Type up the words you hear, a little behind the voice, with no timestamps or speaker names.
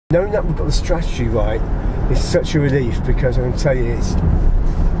Knowing that we've got the strategy right is such a relief, because I can tell you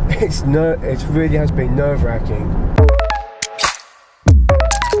it really has been nerve-wracking.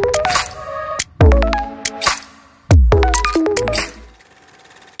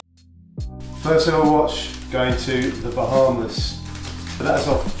 First ever watch going to the Bahamas. But that's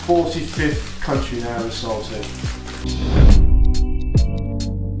our 45th country now we've sold to.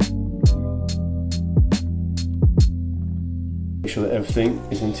 Make sure that everything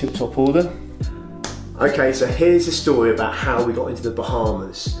is in tip-top order. Okay, so here's the story about how we got into the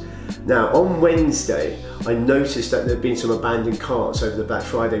Bahamas. Now, on Wednesday, I noticed that there had been some abandoned carts over the Black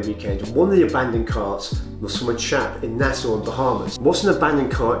Friday weekend. One of the abandoned carts was from a chap in Nassau in Bahamas. What an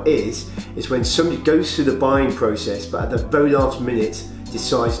abandoned cart is when somebody goes through the buying process, but at the very last minute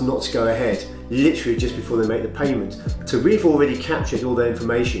decides not to go ahead, literally just before they make the payment. So we've already captured all their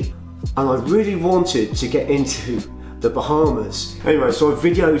information, and I really wanted to get into the Bahamas. Anyway, so I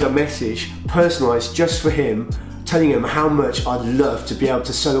videoed a message personalised just for him, telling him how much I'd love to be able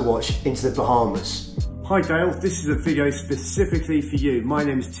to sell a watch into the Bahamas. Hi Dale, this is a video specifically for you. My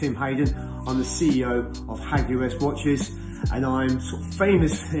name is Tim Hayden. I'm the CEO of Hagley West Watches, and I'm sort of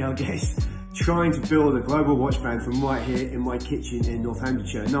famously, I guess, trying to build a global watch brand from right here in my kitchen in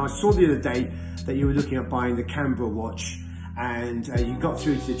Northamptonshire. Now, I saw the other day that you were looking at buying the Canberra watch, and you got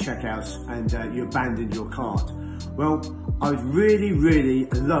through to the checkouts and you abandoned your cart. Well, I would really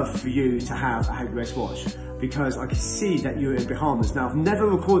love for you to have a Hagley West watch, because I can see that you're in Bahamas. Now, I've never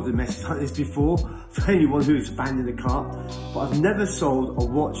recorded a message like this before for anyone who's abandoned a cart, but I've never sold a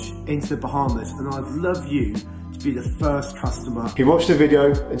watch into the Bahamas, and I'd love you to be the first customer. He watched the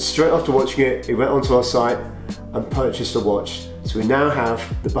video, and straight after watching it, he went onto our site and purchased a watch. So we now have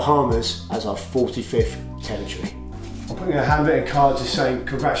the Bahamas as our 45th territory. I'm putting a handwritten card just saying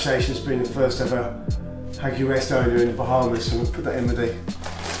congratulations for being the first ever Hagley West owner in the Bahamas. So I'm going to put that in with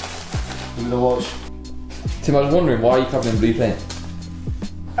the watch. Tim, I was wondering, why are you covered in blue paint?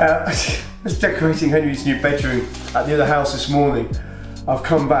 I was decorating Henry's new bedroom at the other house this morning. I've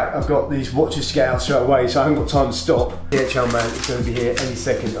come back, I've got these watches to get out straight away, so I haven't got time to stop. DHL man is going to be here any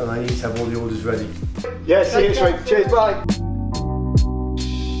second, and I need to have all the orders ready. Yeah, see you next week. Cheers, bye.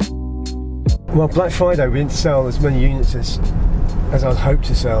 Well, Black Friday we didn't sell as many units as I'd hoped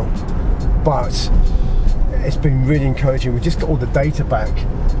to sell, but it's been really encouraging. We just got all the data back,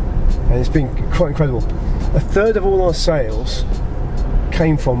 and it's been quite incredible. A third of all our sales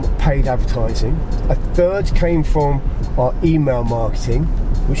came from paid advertising. A third came from our email marketing,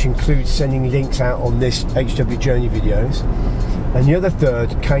 which includes sending links out on this HW Journey videos. And the other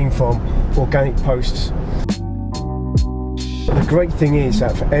third came from organic posts. The great thing is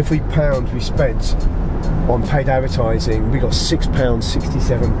that for every £1 we spent on paid advertising, we got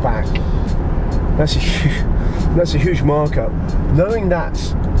 £6.67 back. That's a huge markup. Knowing that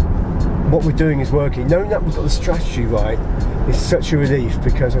what we're doing is working, knowing that we've got the strategy right, is such a relief,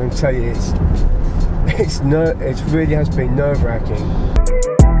 because I can tell you it really has been nerve-wracking.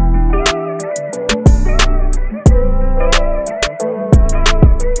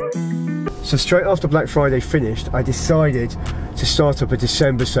 So straight after Black Friday finished, I decided to start up a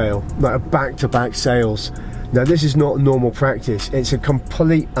December sale, like a back-to-back sales. Now, this is not normal practice. It's a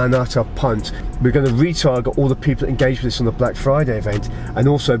complete and utter punt. We're going to retarget all the people that engaged with us on the Black Friday event, and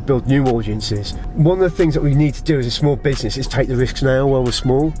also build new audiences. One of the things that we need to do as a small business is take the risks now while we're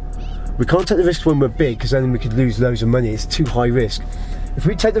small. We can't take the risks when we're big, because then we could lose loads of money. It's too high risk. If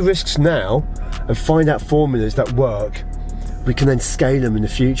we take the risks now and find out formulas that work, we can then scale them in the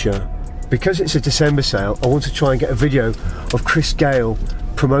future. Because it's a December sale, I want to try and get a video of Chris Gale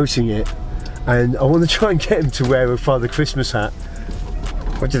promoting it, and I want to try and get him to wear a Father Christmas hat.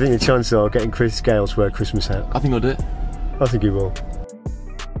 What do you think the chances are of getting Chris Gale to wear a Christmas hat? I think I'll do it. I think he will.